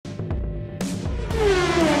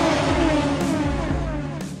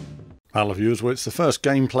Hello viewers, well it's the first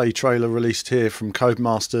gameplay trailer released here from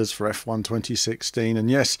Codemasters for F1 2016,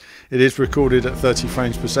 and yes, it is recorded at 30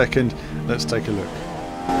 frames per second. Let's take a look.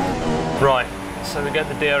 Right, so we get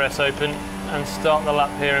the DRS open and start the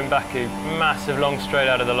lap here in Baku. Massive long straight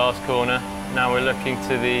out of the last corner. Now we're looking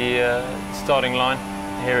to the starting line.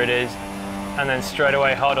 Here it is. And then straight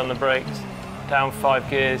away hard on the brakes. Down 5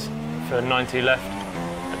 gears for 90 left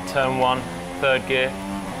at turn 1, third gear.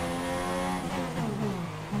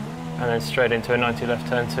 And then straight into a 90 left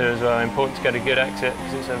turn 2 as well. Important to get a good exit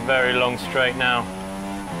because it's a very long straight now.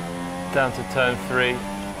 Down to turn 3.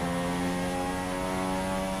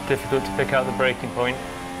 Difficult to pick out the braking point,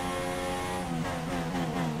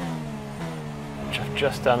 which I've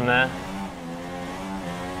just done there.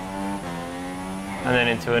 And then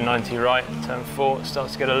into a 90 right, turn 4. It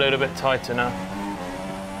starts to get a little bit tighter now.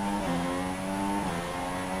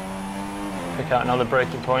 Pick out another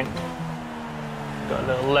braking point. Got a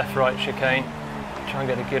little left-right chicane. Try and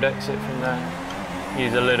get a good exit from there.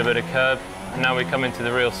 Use a little bit of curb. And now we come into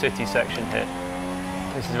the real city section here.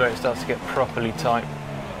 This is where it starts to get properly tight.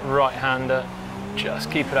 Right-hander, just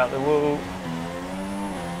keep it out the wall.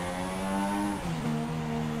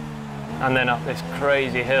 And then up this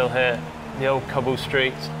crazy hill here, the old cobble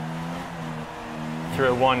streets, through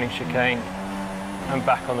a winding chicane, and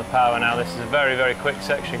back on the power now. This is a very, very quick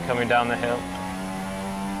section coming down the hill.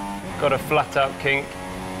 Got a flat out kink,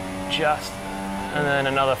 just, and then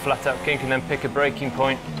another flat out kink, and then pick a braking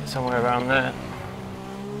point somewhere around there.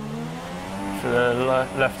 For the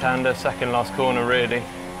left-hander, second last corner really.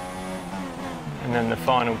 And then the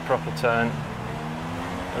final proper turn.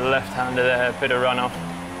 The left-hander there, a bit of runoff,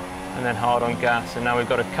 and then hard on gas. And now we've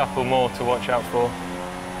got a couple more to watch out for.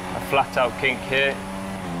 A flat out kink here,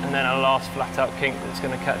 and then a last flat out kink that's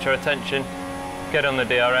going to catch our attention. Get on the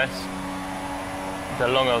DRS. The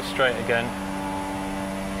long old straight again,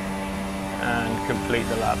 and complete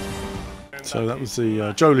the lap. So that was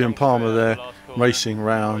the Jolyon Palmer there racing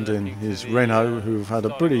round in his Renault, who've had a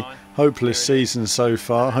pretty hopeless season so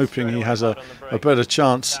far, hoping he has a better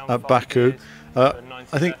chance at Baku.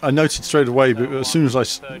 I think I noted straight away, but as soon as I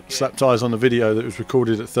slapped eyes on the video, that it was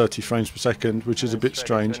recorded at 30 frames per second, which is a bit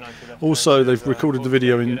strange. Also, they've recorded the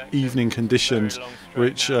video in evening conditions,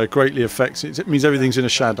 which greatly affects it. It means everything's in a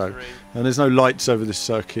shadow, and there's no lights over this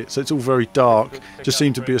circuit, so it's all very dark. Just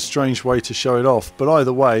seemed to be a strange way to show it off. But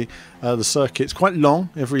either way, the circuit's quite long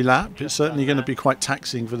every lap. It's certainly going to be quite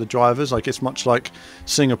taxing for the drivers, I guess, much like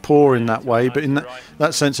Singapore in that way. But in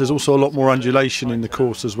that sense, there's also a lot more undulation in the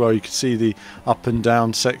course as well. You can see the up and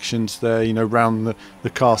down sections there, you know, round the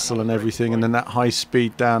castle and everything, and then that high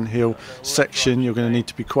speed downhill section. You're going to need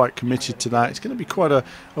to be quite committed to that. It's going to be quite a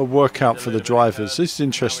workout for the drivers. This is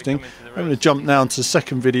interesting. I'm going to jump now to the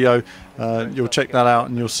second video. You'll check that out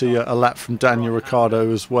and you'll see a lap from Daniel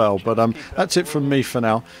Ricciardo as well. But that's it from me for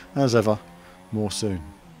now. As ever, more soon.